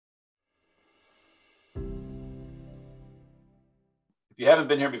you haven't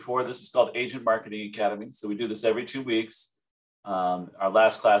been here before, this is called Agent Marketing Academy. So we do this every 2 weeks. Our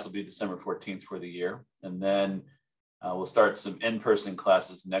last class will be December 14th for the year. And then we'll start some in-person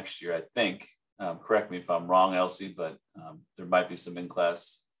classes next year, I think. Correct me if I'm wrong, Elsie, but there might be some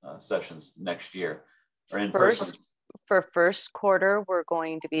in-class sessions next year or in person. For first quarter, we're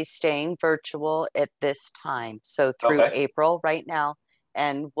going to be staying virtual at this time. So through April right now,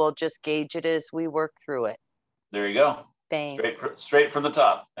 and we'll just gauge it as we work through it. There you go. Thanks. Straight from the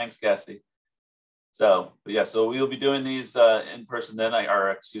top. Thanks, Cassie. So yeah, so we will be doing these in person then,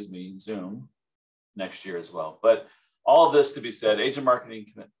 Zoom next year as well. But all of this to be said, Agent Marketing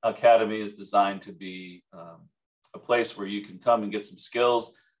Academy is designed to be a place where you can come and get some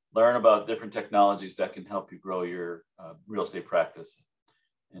skills, learn about different technologies that can help you grow your real estate practice.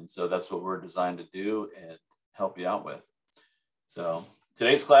 And so that's what we're designed to do and help you out with. So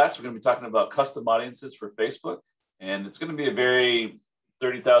today's class, we're going to be talking about custom audiences for Facebook. And it's going to be a very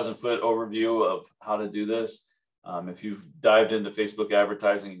 30,000 foot overview of how to do this. If you've dived into Facebook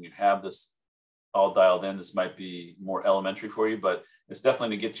advertising and you have this all dialed in, this might be more elementary for you, but it's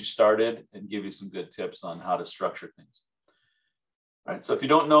definitely to get you started and give you some good tips on how to structure things. All right, so if you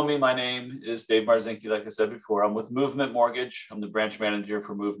don't know me, my name is Dave Marzinke. Like I said before, I'm with Movement Mortgage. I'm the branch manager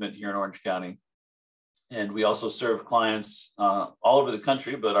for Movement here in Orange County. And we also serve clients all over the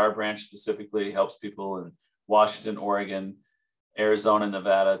country, but our branch specifically helps people in Washington, Oregon, Arizona,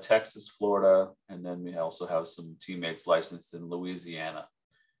 Nevada, Texas, Florida, and then we also have some teammates licensed in Louisiana.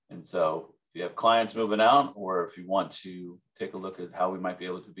 And so if you have clients moving out, or if you want to take a look at how we might be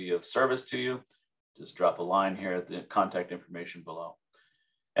able to be of service to you, just drop a line here at the contact information below.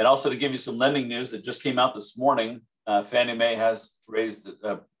 And also to give you some lending news that just came out this morning, Fannie Mae has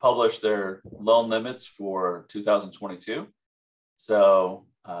published their loan limits for 2022. So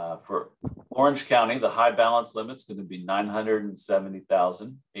for Orange County, the high balance limit's going to be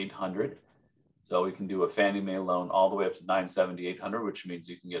 $970,800. So we can do a Fannie Mae loan all the way up to $970,800, which means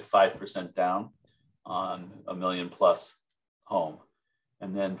you can get 5% down on $1 million plus home.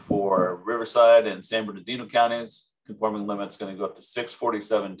 And then for Riverside and San Bernardino counties, conforming limit's going to go up to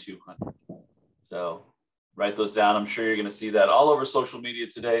 $647,200. So write those down. I'm sure you're going to see that all over social media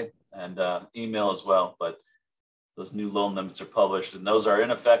today and email as well. But those new loan limits are published, and those are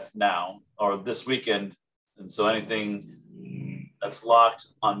in effect now or this weekend. And so anything that's locked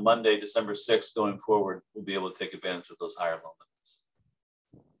on Monday, December 6th going forward, we'll be able to take advantage of those higher loan limits.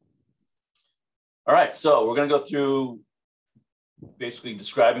 All right, so we're going to go through basically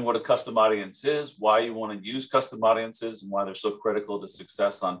describing what a custom audience is, why you want to use custom audiences and why they're so critical to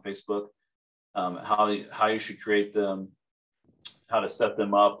success on Facebook, how you should create them, how to set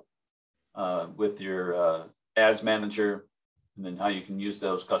them up with your ads manager, and then how you can use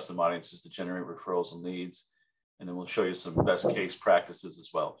those custom audiences to generate referrals and leads. And then we'll show you some best case practices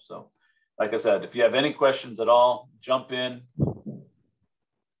as well. So like I said, if you have any questions at all, jump in,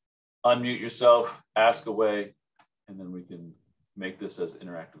 unmute yourself, ask away, and then we can make this as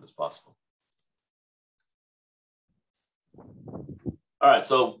interactive as possible. All right,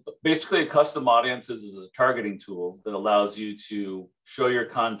 so basically custom audiences is a targeting tool that allows you to show your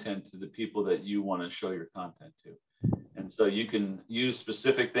content to the people that you want to show your content to. And so you can use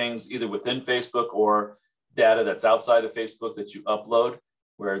specific things either within Facebook or data that's outside of Facebook that you upload,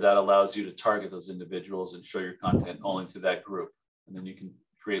 where that allows you to target those individuals and show your content only to that group. And then you can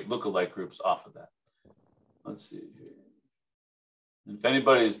create lookalike groups off of that. Let's see here. And if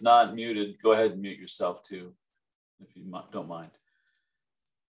anybody's not muted, go ahead and mute yourself too, if you don't mind.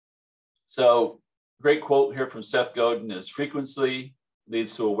 So great quote here from Seth Godin is frequency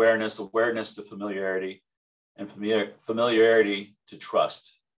leads to awareness, awareness to familiarity, and familiarity to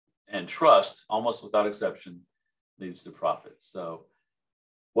trust. And trust, almost without exception, leads to profit. So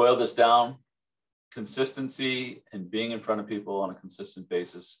boil this down, consistency and being in front of people on a consistent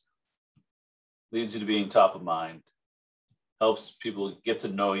basis leads you to being top of mind, helps people get to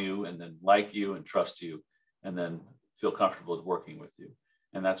know you and then like you and trust you and then feel comfortable working with you.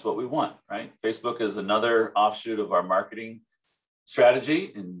 And that's what we want, right? Facebook is another offshoot of our marketing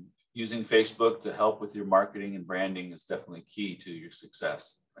strategy, and using Facebook to help with your marketing and branding is definitely key to your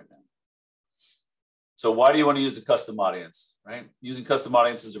success right now. So why do you want to use a custom audience, right? Using custom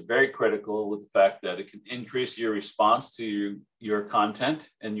audiences are very critical with the fact that it can increase your response to your content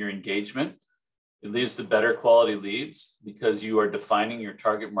and your engagement. It leads to better quality leads because you are defining your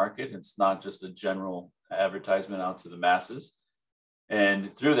target market. It's not just a general advertisement out to the masses.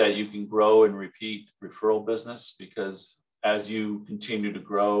 And through that, you can grow and repeat referral business, because as you continue to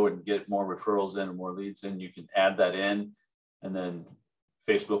grow and get more referrals in and more leads in, you can add that in, and then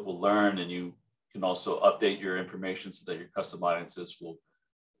Facebook will learn and you can also update your information so that your custom audiences will,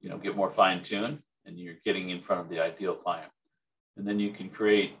 get more fine-tuned and you're getting in front of the ideal client. And then you can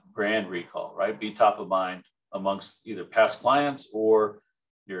create brand recall, right? Be top of mind amongst either past clients or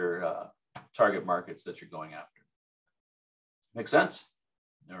your target markets that you're going after. Make sense?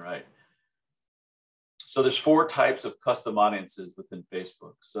 All right. So there's 4 types of custom audiences within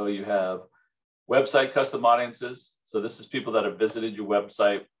Facebook. So you have website custom audiences. So this is people that have visited your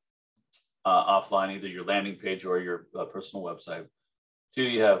website offline, either your landing page or your personal website. 2,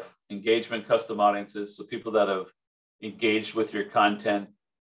 you have engagement custom audiences. So people that have engaged with your content,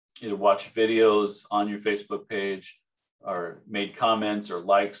 either watched videos on your Facebook page or made comments or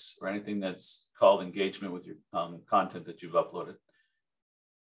likes or anything that's called engagement with your content that you've uploaded.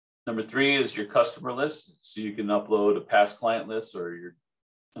 Number 3 is your customer list. So you can upload a past client list or your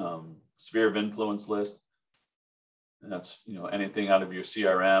sphere of influence list. And that's, anything out of your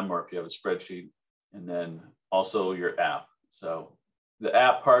CRM or if you have a spreadsheet. And then also your app. So the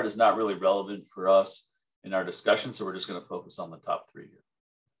app part is not really relevant for us in our discussion. So we're just going to focus on the top 3 here.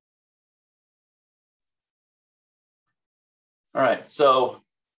 All right. So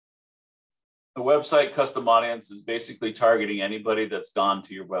a website custom audience is basically targeting anybody that's gone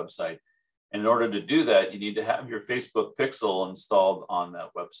to your website. And in order to do that, you need to have your Facebook pixel installed on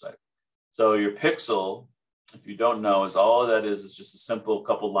that website. So your pixel, if you don't know, is all that is just a simple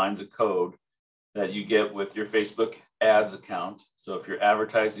couple lines of code that you get with your Facebook ads account. So if you're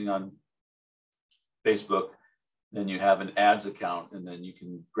advertising on Facebook, then you have an ads account, and then you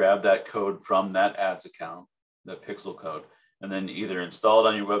can grab that code from that ads account, that pixel code, and then either install it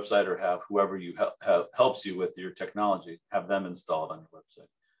on your website or have whoever you helps you with your technology, have them install it on your website.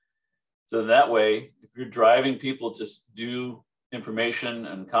 So that way, if you're driving people to do information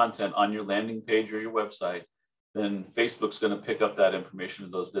and content on your landing page or your website, then Facebook's going to pick up that information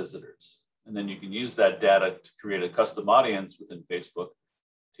of those visitors. And then you can use that data to create a custom audience within Facebook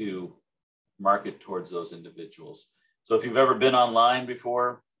to market towards those individuals. So if you've ever been online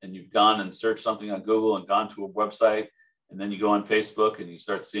before and you've gone and searched something on Google and gone to a website, and then you go on Facebook and you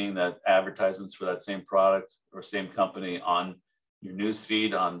start seeing that advertisements for that same product or same company on your news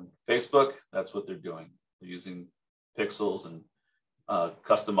feed on Facebook, that's what they're doing. They're using pixels and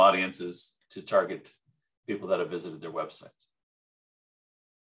custom audiences to target people that have visited their websites.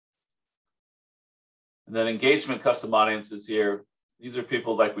 And then engagement custom audiences here. These are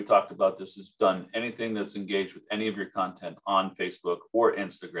people like we talked about. This has done anything that's engaged with any of your content on Facebook or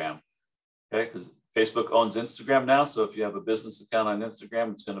Instagram. Okay, because Facebook owns Instagram now. So if you have a business account on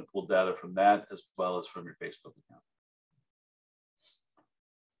Instagram, it's going to pull data from that as well as from your Facebook account.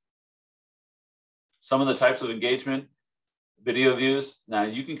 Some of the types of engagement, video views. Now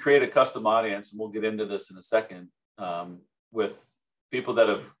you can create a custom audience, and we'll get into this in a second, with people that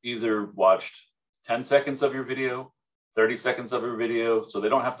have either watched 10 seconds of your video, 30 seconds of your video, so they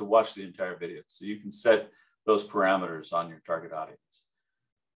don't have to watch the entire video. So you can set those parameters on your target audience.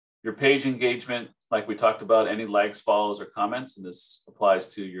 Your page engagement, like we talked about, any likes, follows, or comments, and this applies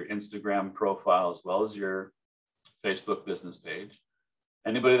to your Instagram profile as well as your Facebook business page.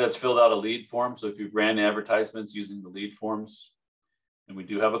 Anybody that's filled out a lead form, so if you've ran advertisements using the lead forms, and we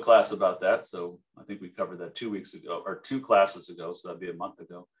do have a class about that, so I think we covered that 2 weeks ago, or 2 classes ago, so that'd be a month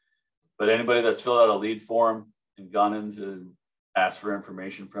ago. But anybody that's filled out a lead form and gone in to ask for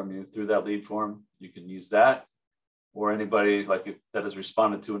information from you through that lead form, you can use that. Or anybody that has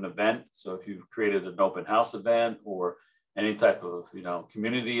responded to an event. So if you've created an open house event or any type of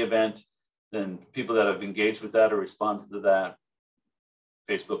community event, then people that have engaged with that or responded to that,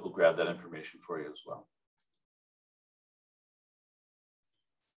 Facebook will grab that information for you as well.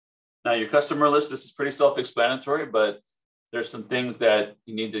 Now your customer list, this is pretty self-explanatory, but there's some things that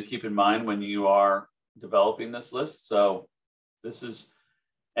you need to keep in mind when you are developing this list. So this is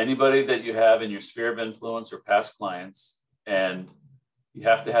anybody that you have in your sphere of influence or past clients, and you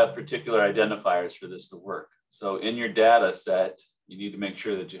have to have particular identifiers for this to work. So in your data set, you need to make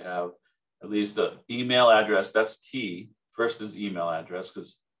sure that you have at least an email address. That's key. First is email address,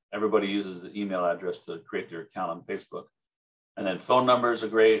 because everybody uses the email address to create their account on Facebook. And then phone numbers are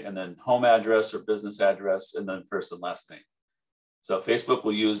great, and then home address or business address, and then first and last name. So Facebook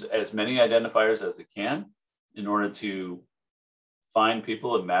will use as many identifiers as it can in order to find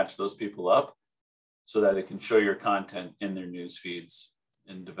people and match those people up so that it can show your content in their news feeds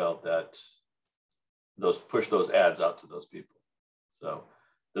and develop push those ads out to those people. So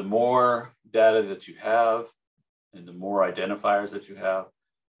the more data that you have and the more identifiers that you have,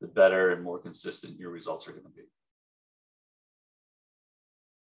 the better and more consistent your results are going to be.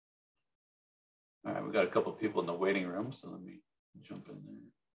 All right, we got a couple of people in the waiting room, so let me jump in there.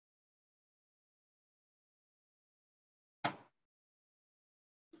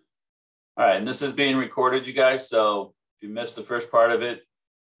 All right, and this is being recorded, you guys. So if you missed the first part of it,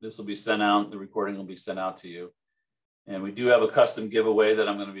 this will be sent out. The recording will be sent out to you. And we do have a custom giveaway that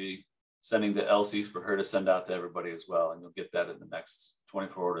I'm going to be sending to Elsie for her to send out to everybody as well. And you'll get that in the next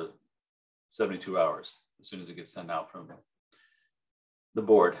 24 to 72 hours as soon as it gets sent out from the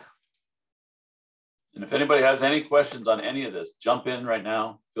board. And if anybody has any questions on any of this, jump in right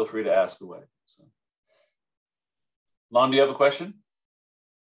now. Feel free to ask away. So, Lon, do you have a question?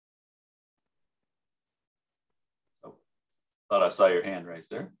 Oh, thought I saw your hand raised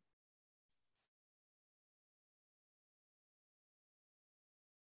there.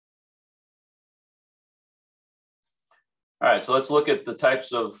 All right, so let's look at the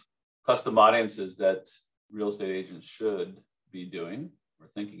types of custom audiences that real estate agents should be doing or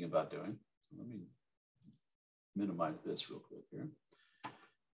thinking about doing. Let me minimize this real quick here.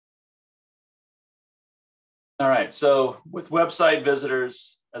 All right, so with website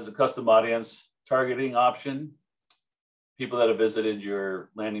visitors as a custom audience targeting option, people that have visited your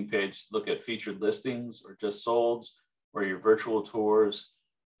landing page look at featured listings or just solds or your virtual tours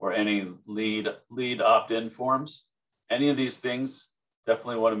or any lead opt-in forms. Any of these things,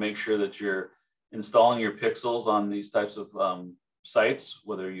 definitely want to make sure that you're installing your pixels on these types of sites,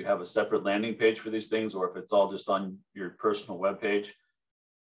 whether you have a separate landing page for these things or if it's all just on your personal web page.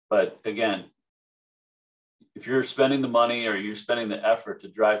 But again, if you're spending the money or you're spending the effort to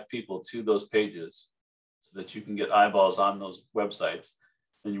drive people to those pages so that you can get eyeballs on those websites,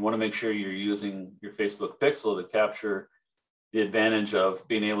 then you want to make sure you're using your Facebook pixel to capture the advantage of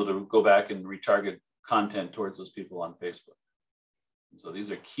being able to go back and retarget content towards those people on Facebook. So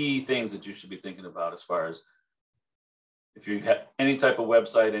these are key things that you should be thinking about as far as if you have any type of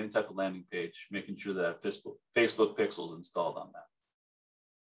website, any type of landing page, making sure that Facebook pixel is installed on that.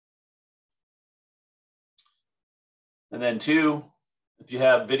 And then two, if you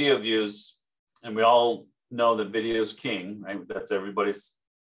have video views, and we all know that video is king, right? That's everybody's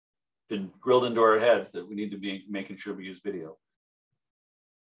been drilled into our heads that we need to be making sure we use video.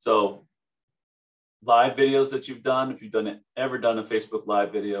 So live videos that you've done, if you've ever done a Facebook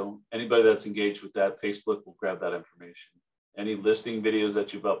live video, anybody that's engaged with that, Facebook will grab that information. Any listing videos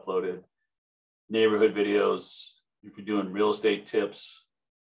that you've uploaded, neighborhood videos, if you're doing real estate tips,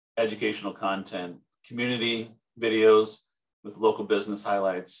 educational content, community videos with local business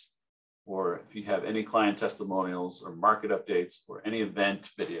highlights, or if you have any client testimonials or market updates or any event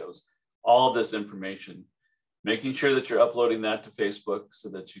videos, all of this information, making sure that you're uploading that to Facebook so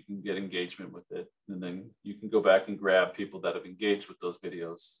that you can get engagement with it. And then you can go back and grab people that have engaged with those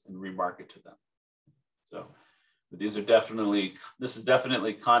videos and remarket to them. So this is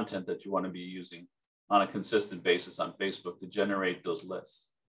definitely content that you want to be using on a consistent basis on Facebook to generate those lists.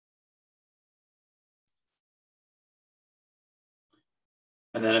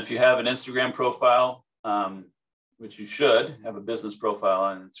 And then if you have an Instagram profile, which you should have a business profile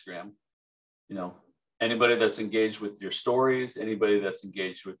on Instagram, anybody that's engaged with your stories, anybody that's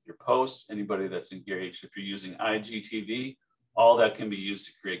engaged with your posts, anybody that's engaged, if you're using IGTV, all that can be used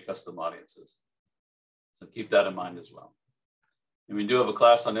to create custom audiences. So keep that in mind as well. And we do have a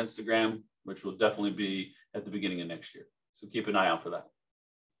class on Instagram, which will definitely be at the beginning of next year. So keep an eye out for that.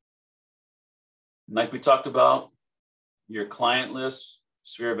 And like we talked about, your client list,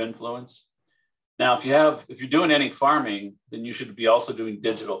 sphere of influence. Now, if you're doing any farming, then you should be also doing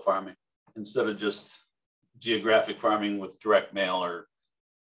digital farming instead of just geographic farming with direct mail or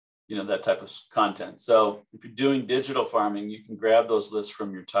that type of content. So if you're doing digital farming, you can grab those lists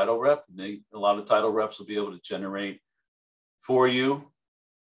from your title rep. A lot of title reps will be able to generate for you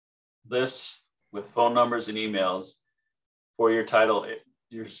lists with phone numbers and emails for your title,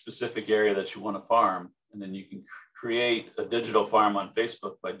 your specific area that you want to farm. And then you can create a digital farm on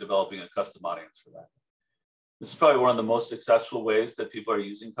Facebook by developing a custom audience for that. This is probably one of the most successful ways that people are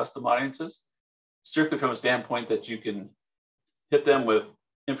using custom audiences, strictly from a standpoint that you can hit them with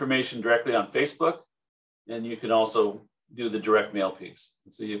information directly on Facebook, and you can also do the direct mail piece.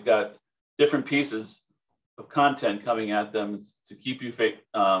 And so you've got different pieces of content coming at them to keep you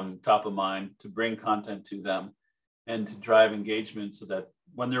top of mind, to bring content to them, and to drive engagement so that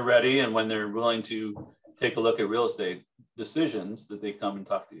when they're ready and when they're willing to take a look at real estate decisions, that they come and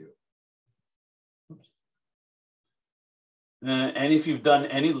talk to you. And if you've done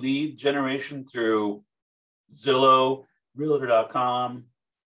any lead generation through Zillow, Realtor.com,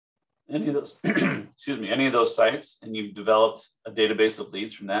 any of those, any of those sites, and you've developed a database of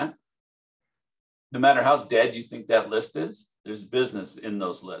leads from that, no matter how dead you think that list is, there's business in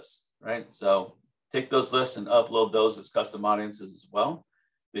those lists, right? So take those lists and upload those as custom audiences as well,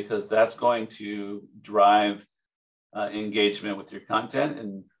 because that's going to drive engagement with your content.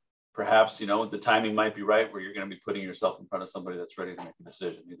 And perhaps, you know, the timing might be right where you're going to be putting yourself in front of somebody that's ready to make a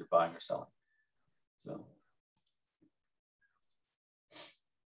decision, either buying or selling. So.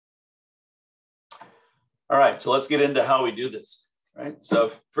 All right, so let's get into how we do this, right? So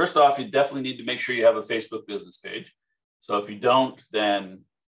first off, you definitely need to make sure you have a Facebook business page. So if you don't, then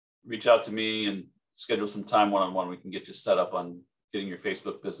reach out to me and schedule some time one-on-one. We can get you set up on getting your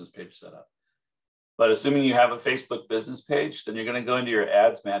Facebook business page set up. But assuming you have a Facebook business page, then you're going to go into your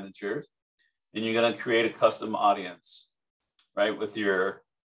ads manager and you're going to create a custom audience, right, with your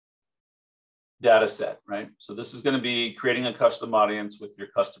data set, right? So this is going to be creating a custom audience with your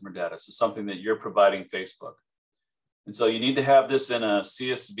customer data. So something that you're providing Facebook. And so you need to have this in a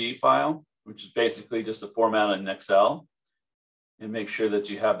CSV file, which is basically just a format in Excel, and make sure that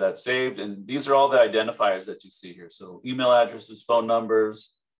you have that saved. And these are all the identifiers that you see here. So email addresses, phone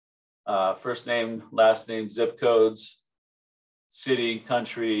numbers, first name, last name, zip codes, city,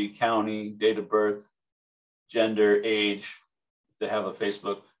 country, county, date of birth, gender, age. If they have a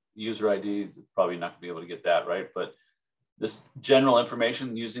Facebook user ID, probably not gonna be able to get that, right? But this general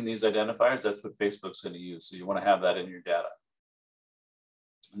information using these identifiers, that's what Facebook's gonna use. So you wanna have that in your data.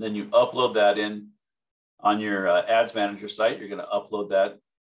 And then you upload that in on your ads manager site. You're gonna upload that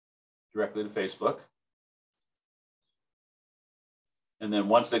directly to Facebook. And then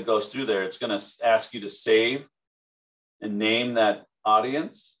once it goes through there, it's gonna ask you to save and name that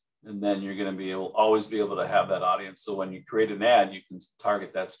audience. And then you're going to always be able to have that audience. So when you create an ad, you can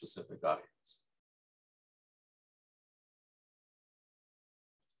target that specific audience.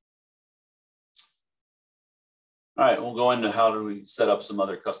 All right, we'll go into how do we set up some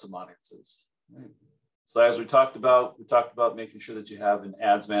other custom audiences. Right. So as we talked about making sure that you have an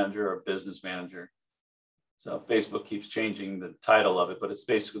ads manager or business manager. So Facebook keeps changing the title of it, but it's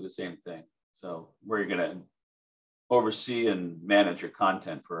basically the same thing. So where you're going to oversee and manage your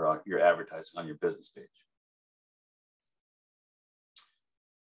content for your advertising on your business page.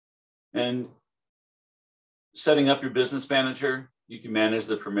 And setting up your business manager, you can manage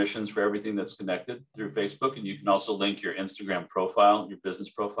the permissions for everything that's connected through Facebook, and you can also link your Instagram profile, your business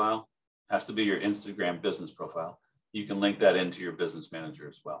profile. It has to be your Instagram business profile. You can link that into your business manager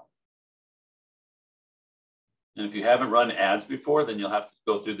as well. And if you haven't run ads before, then you'll have to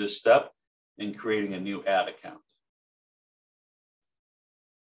go through this step in creating a new ad account.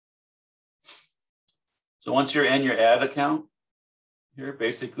 So once you're in your ad account here,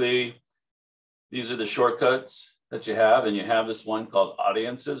 basically, these are the shortcuts that you have, and you have this one called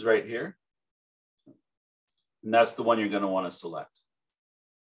audiences right here. And that's the one you're going to want to select.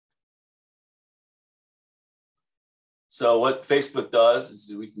 So what Facebook does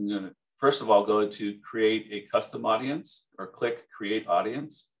is we can, first of all, go to create a custom audience or click create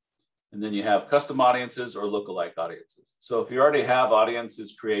audience. And then you have custom audiences or lookalike audiences. So if you already have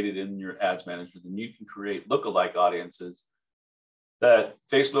audiences created in your ads manager, then you can create lookalike audiences that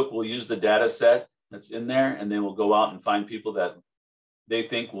Facebook will use the data set that's in there, and they will go out and find people that they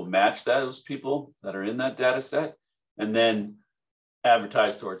think will match those people that are in that data set, and then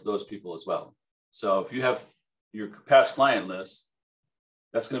advertise towards those people as well. So if you have your past client list,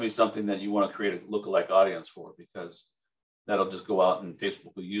 that's going to be something that you want to create a lookalike audience for, because that'll just go out and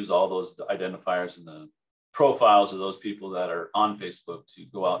Facebook will use all those identifiers and the profiles of those people that are on Facebook to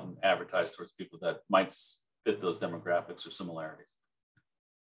go out and advertise towards people that might fit those demographics or similarities.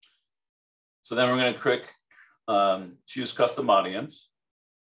 So then we're going to click choose custom audience.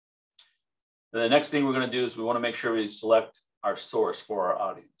 And the next thing we're going to do is we want to make sure we select our source for our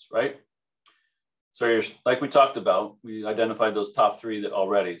audience, right? So like we talked about, we identified those top three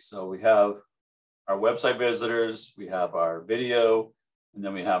already. So we have our website visitors, we have our video, and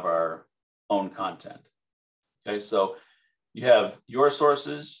then we have our own content. Okay, so you have your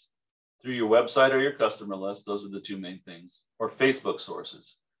sources through your website or your customer list. Those are the two main things. Or Facebook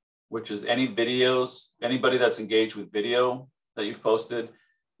sources, which is any videos, anybody that's engaged with video that you've posted,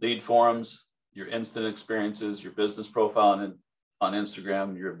 lead forums, your instant experiences, your business profile on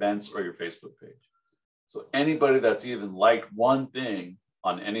Instagram, your events, or your Facebook page. So anybody that's even liked one thing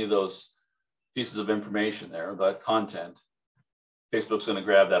on any of those pieces of information there, that content, Facebook's going to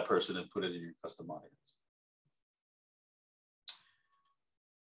grab that person and put it in your custom audience.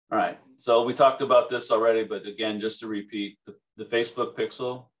 All right, so we talked about this already, but again, just to repeat, the Facebook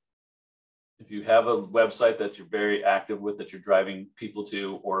pixel, if you have a website that you're very active with, that you're driving people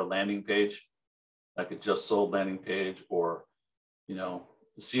to, or a landing page, like a just sold landing page, or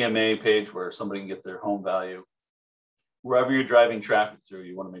the CMA page where somebody can get their home value, wherever you're driving traffic through,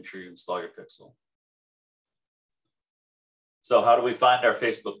 you want to make sure you install your pixel. So how do we find our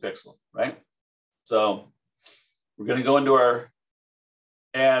Facebook pixel, right? So we're going to go into our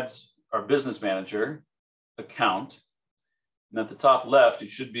ads our business manager account. And at the top left, you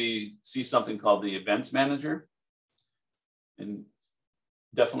should see something called the events manager. And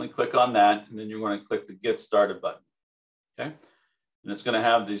definitely click on that. And then you're going to click the get started button. Okay. And it's going to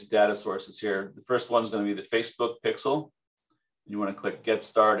have these data sources here. The first one is going to be the Facebook pixel. You want to click get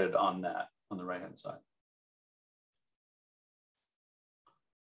started on that on the right hand side.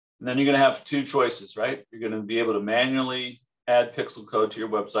 And then you're going to have two choices, right? You're going to be able to manually add pixel code to your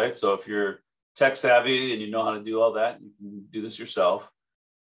website. So if you're tech savvy and you know how to do all that, you can do this yourself.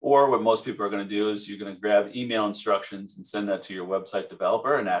 Or what most people are going to do is you're going to grab email instructions and send that to your website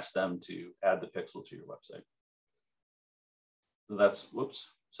developer and ask them to add the pixel to your website. So that's, whoops.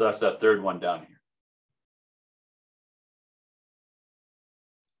 So that's that third one down here.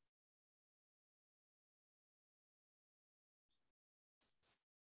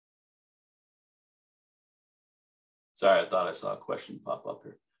 Sorry, I thought I saw a question pop up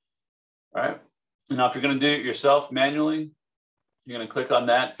here. All right. And now if you're going to do it yourself manually, you're going to click on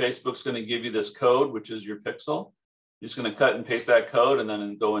that. Facebook's going to give you this code, which is your pixel. You're just going to cut and paste that code and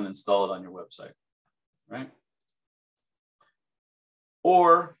then go and install it on your website, right?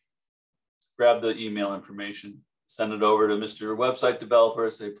 Or grab the email information, send it over to Mr. Website Developer,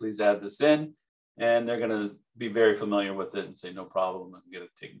 say, please add this in. And they're going to be very familiar with it and say, no problem, and get it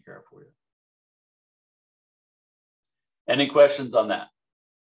taken care of for you. Any questions on that?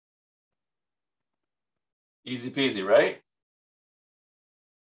 Easy peasy, right?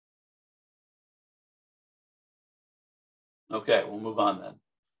 Okay, we'll move on then.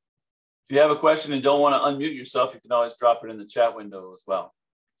 If you have a question and don't want to unmute yourself, you can always drop it in the chat window as well.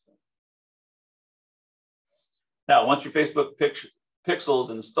 Now, once your Facebook pixel is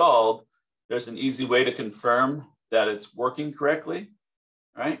installed, there's an easy way to confirm that it's working correctly,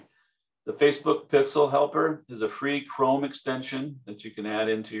 right? The Facebook Pixel Helper is a free Chrome extension that you can add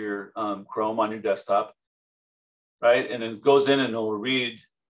into your Chrome on your desktop, right? And it goes in and it will read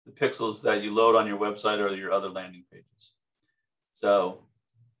the pixels that you load on your website or your other landing pages. So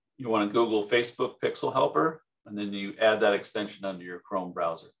you want to Google Facebook Pixel Helper, and then you add that extension under your Chrome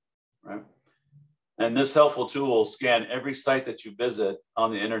browser, right? And this helpful tool will scan every site that you visit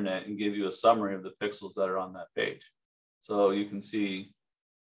on the internet and give you a summary of the pixels that are on that page. So you can see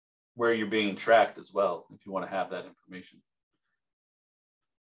where you're being tracked as well, if you want to have that information.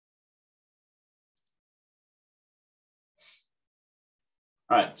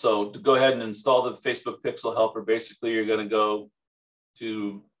 All right, so to go ahead and install the Facebook Pixel Helper, basically you're going to go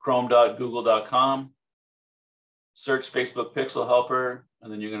to chrome.google.com, search Facebook Pixel Helper,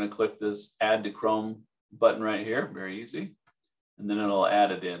 and then you're going to click this Add to Chrome button right here, very easy, and then it'll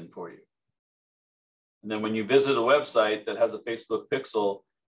add it in for you. And then when you visit a website that has a Facebook Pixel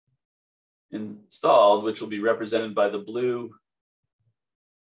installed, which will be represented by the blue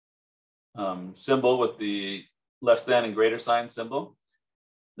symbol with the less than and greater sign symbol,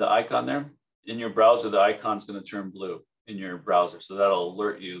 the icon there, in your browser, the icon's going to turn blue in your browser. So that'll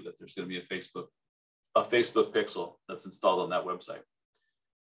alert you that there's going to be a Facebook Pixel that's installed on that website.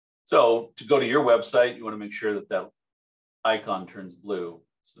 So to go to your website, you want to make sure that that icon turns blue.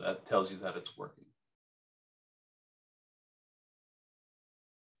 So that tells you that it's working.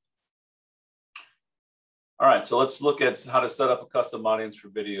 All right, so let's look at how to set up a custom audience for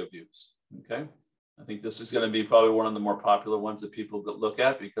video views, okay? I think this is going to be probably one of the more popular ones that people look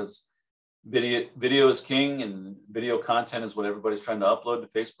at because video is king and video content is what everybody's trying to upload to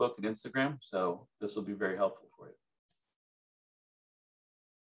Facebook and Instagram. So this will be very helpful for you.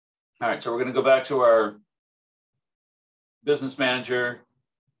 All right, so we're going to go back to our business manager,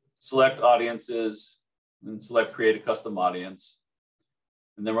 select audiences, and select create a custom audience.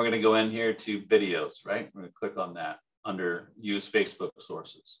 And then we're going to go in here to videos, right? We're going to click on that under use Facebook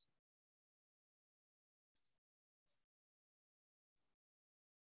sources.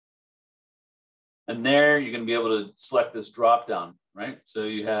 And there you're going to be able to select this drop down, right? So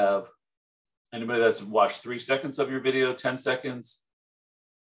you have anybody that's watched 3 seconds of your video, 10 seconds,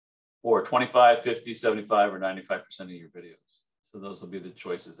 or 25, 50, 75, or 95% of your videos. So those will be the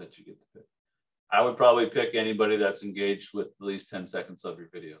choices that you get to pick. I would probably pick anybody that's engaged with at least 10 seconds of your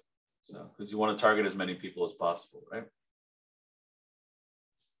video. So, because you want to target as many people as possible, right?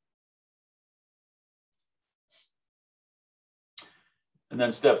 And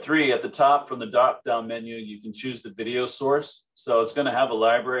then step 3, at the top from the drop-down menu, you can choose the video source. So it's going to have a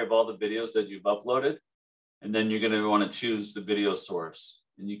library of all the videos that you've uploaded. And then you're going to want to choose the video source.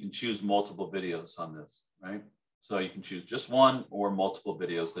 And you can choose multiple videos on this, right? So you can choose just one or multiple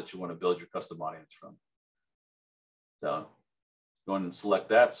videos that you want to build your custom audience from. So go ahead and select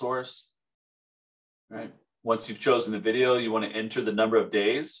that source, right? once you've chosen the video, you want to enter the number of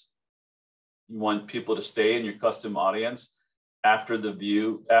days you want people to stay in your custom audience after they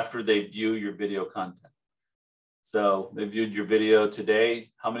view your video content. So they viewed your video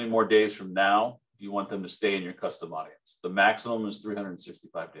today. How many more days from now do you want them to stay in your custom audience? The maximum is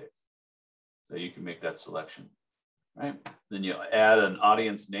 365 days. So you can make that selection, right? Then you add an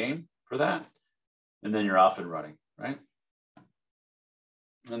audience name for that, and then you're off and running, right?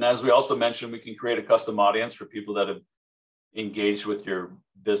 And as we also mentioned, we can create a custom audience for people that have engaged with your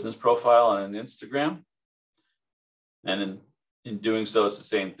business profile on Instagram. And in doing so, it's the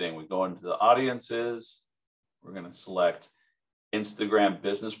same thing. We go into the audiences. We're going to select Instagram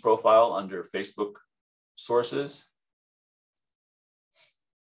business profile under Facebook sources.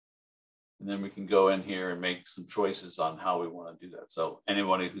 And then we can go in here and make some choices on how we want to do that. So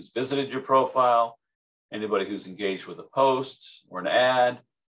anybody who's visited your profile, anybody who's engaged with a post or an ad,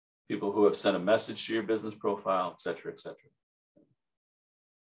 people who have sent a message to your business profile, et cetera, et cetera.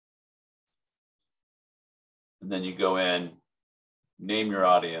 And then you go in, name your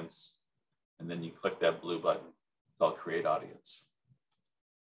audience, and then you click that blue button called Create Audience.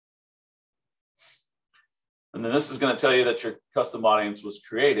 And then this is going to tell you that your custom audience was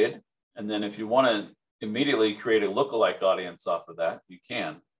created. And then if you want to immediately create a lookalike audience off of that, you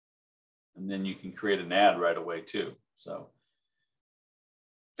can. And then you can create an ad right away too. So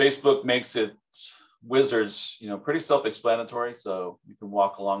Facebook makes its wizards, pretty self-explanatory. So you can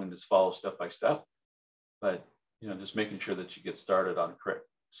walk along and just follow step by step. But just making sure that you get started on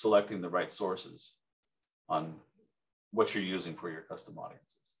selecting the right sources on what you're using for your custom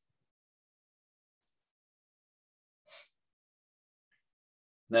audiences.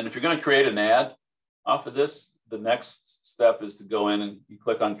 And then if you're going to create an ad off of this, the next step is to go in and you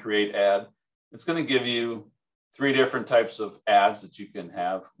click on Create Ad. It's going to give you 3 different types of ads that you can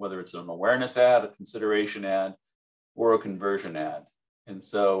have, whether it's an awareness ad, a consideration ad, or a conversion ad. And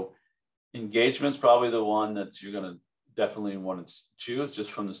so engagement's probably the one that you're going to definitely want to choose,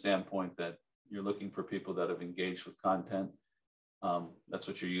 just from the standpoint that you're looking for people that have engaged with content. That's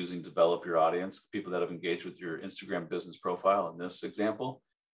what you're using to develop your audience, people that have engaged with your Instagram business profile in this example.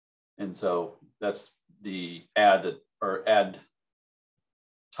 And so that's the ad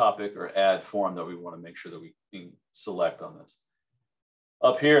topic or ad form that we want to make sure that we can select on this.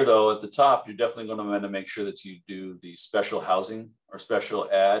 Up here, though, at the top, you're definitely going to want to make sure that you do the special housing or special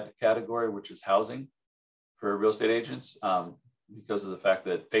ad category, which is housing for real estate agents, because of the fact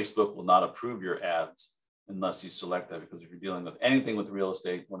that Facebook will not approve your ads unless you select that. Because if you're dealing with anything with real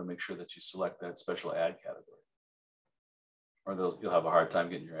estate, you want to make sure that you select that special ad category, or you'll have a hard time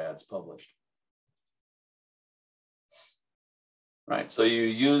getting your ads published. Right, so you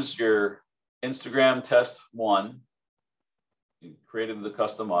use your Instagram test 1. You created the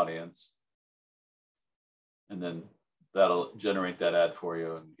custom audience, and then that'll generate that ad for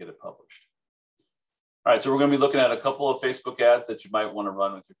you and get it published. All right, so we're going to be looking at a couple of Facebook ads that you might want to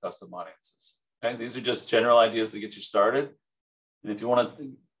run with your custom audiences. Okay, these are just general ideas to get you started. And if you want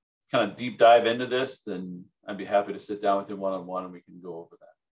to kind of deep dive into this, then I'd be happy to sit down with you one-on-one and we can go over that.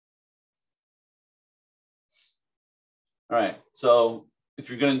 All right, so if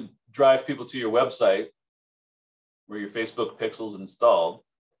you're going to drive people to your website where your Facebook pixel's installed,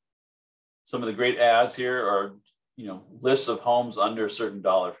 some of the great ads here are, lists of homes under a certain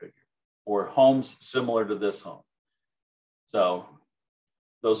dollar figure or homes similar to this home. So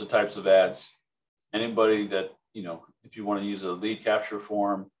those are types of ads. Anybody that, if you want to use a lead capture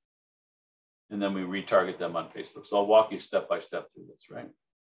form, and then we retarget them on Facebook. So I'll walk you step by step through this, right?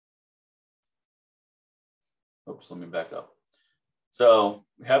 Oops, let me back up. So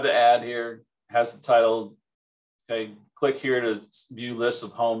we have the ad here, has the title. Okay, click here to view lists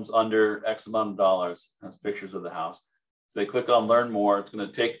of homes under X amount of dollars. Has pictures of the house. So they click on Learn More. It's going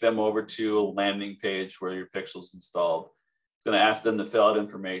to take them over to a landing page where your pixel's installed. It's going to ask them to fill out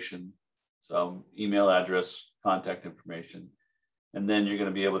information. So email address, contact information. And then you're going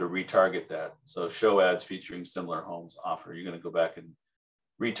to be able to retarget that. So show ads featuring similar homes offer. You're going to go back and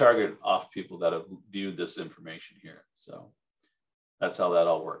retarget off people that have viewed this information here. So that's how that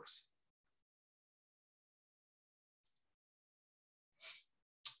all works.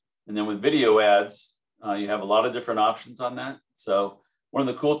 And then with video ads, you have a lot of different options on that. So one of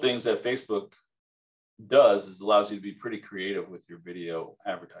the cool things that Facebook does is allows you to be pretty creative with your video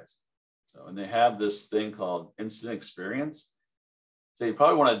advertising. So, and they have this thing called Instant Experience. So you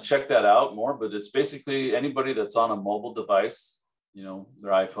probably want to check that out more, but it's basically anybody that's on a mobile device, their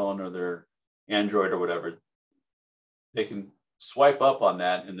iPhone or their Android or whatever, they can swipe up on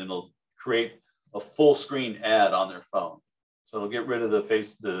that and then it'll create a full screen ad on their phone. So it'll get rid of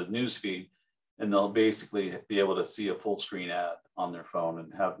the news feed and they'll basically be able to see a full screen ad on their phone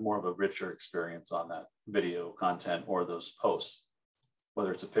and have more of a richer experience on that video content or those posts,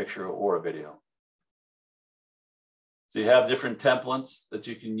 whether it's a picture or a video. So you have different templates that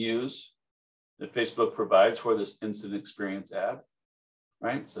you can use that Facebook provides for this instant experience ad,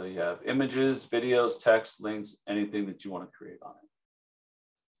 right? So you have images, videos, text, links, anything that you want to create on it.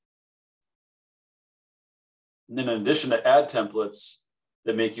 And then in addition to ad templates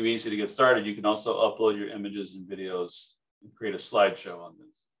that make you easy to get started, you can also upload your images and videos and create a slideshow on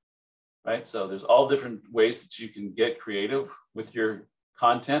this, right? So there's all different ways that you can get creative with your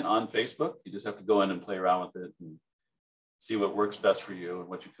content on Facebook. You just have to go in and play around with it and see what works best for you and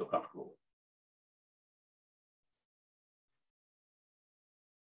what you feel comfortable with.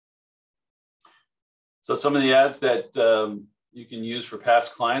 So some of the ads that you can use for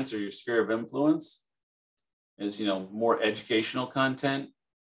past clients or your sphere of influence is, more educational content,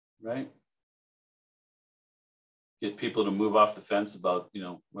 right? Get people to move off the fence about,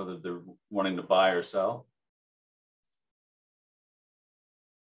 whether they're wanting to buy or sell.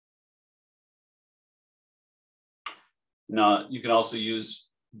 Now, you can also use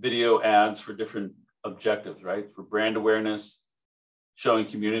video ads for different objectives, right? For brand awareness, showing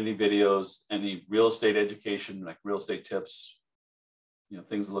community videos, any real estate education, like real estate tips,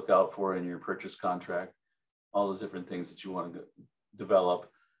 things to look out for in your purchase contract, all those different things that you want to develop,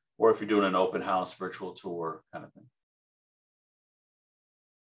 or if you're doing an open house, virtual tour kind of thing.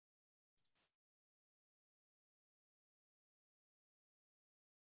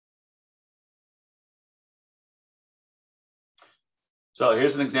 So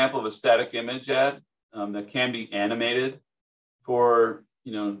here's an example of a static image ad that can be animated for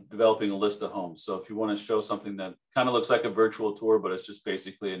developing a list of homes. So if you want to show something that kind of looks like a virtual tour, but it's just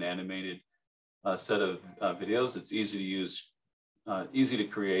basically an animated set of videos, it's easy to use, easy to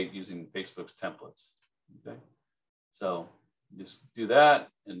create using Facebook's templates. Okay, so just do that,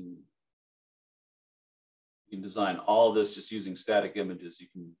 and you can design all of this just using static images. You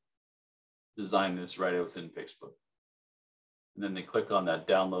can design this right within Facebook. And then they click on that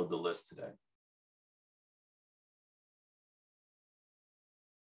download the list today.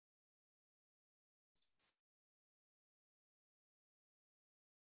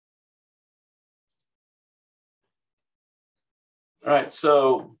 All right,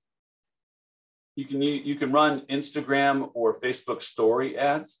 so you can run Instagram or Facebook story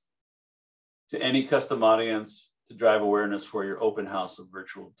ads to any custom audience to drive awareness for your open house of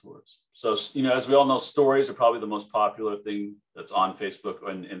virtual tours. So, as we all know, stories are probably the most popular thing that's on Facebook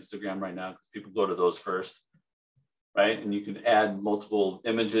and Instagram right now, because people go to those first, right? And you can add multiple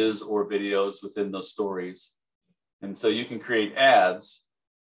images or videos within those stories. And so you can create ads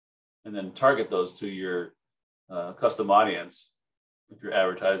and then target those to your custom audience. If you're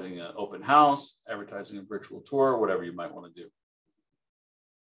advertising an open house, advertising a virtual tour, whatever you might want to do.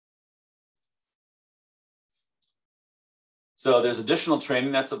 So there's additional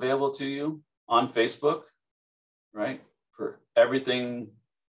training that's available to you on Facebook, right? For everything,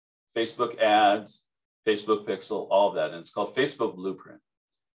 Facebook ads, Facebook Pixel, all of that. And it's called Facebook Blueprint,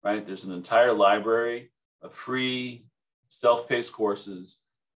 right? There's an entire library of free self-paced courses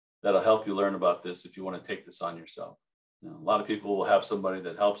that'll help you learn about this if you want to take this on yourself. A lot of people will have somebody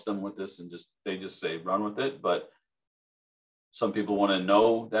that helps them with this and they just say run with it, but some people want to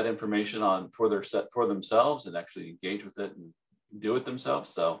know that information for themselves and actually engage with it and do it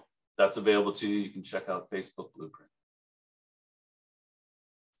themselves. So that's available to you. You can check out Facebook Blueprint.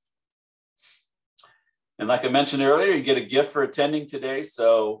 And like I mentioned earlier, you get a gift for attending today.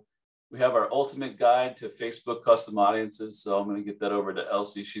 So we have our ultimate guide to Facebook custom audiences. So I'm going to get that over to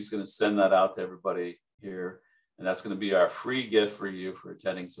Elsie. She's going to send that out to everybody here. And that's going to be our free gift for you for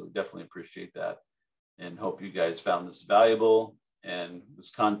attending. So we definitely appreciate that and hope you guys found this valuable and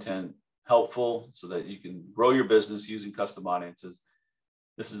this content helpful so that you can grow your business using custom audiences.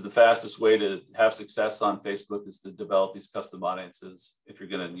 This is the fastest way to have success on Facebook, is to develop these custom audiences if you're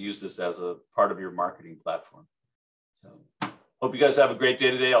going to use this as a part of your marketing platform. So hope you guys have a great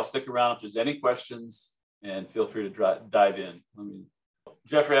day today. I'll stick around if there's any questions, and feel free to dive in.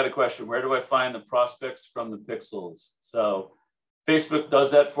 Jeffrey had a question. Where do I find the prospects from the pixels? So Facebook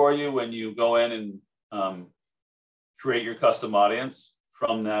does that for you when you go in and create your custom audience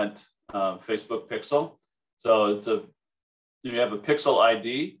from that Facebook pixel. So you have a pixel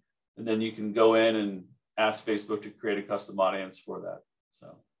ID, and then you can go in and ask Facebook to create a custom audience for that.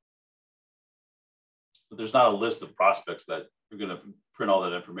 So, but there's not a list of prospects that you're going to print all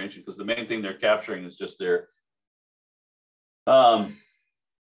that information, because the main thing they're capturing is just their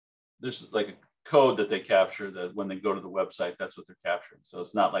there's like code that they capture, that when they go to the website, that's what they're capturing. So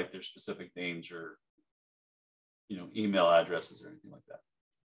it's not like their specific names or, you know, email addresses or anything like that.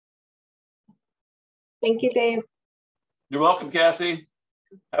 Thank you, Dave. You're welcome, Cassie.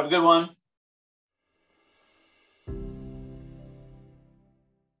 Have a good one.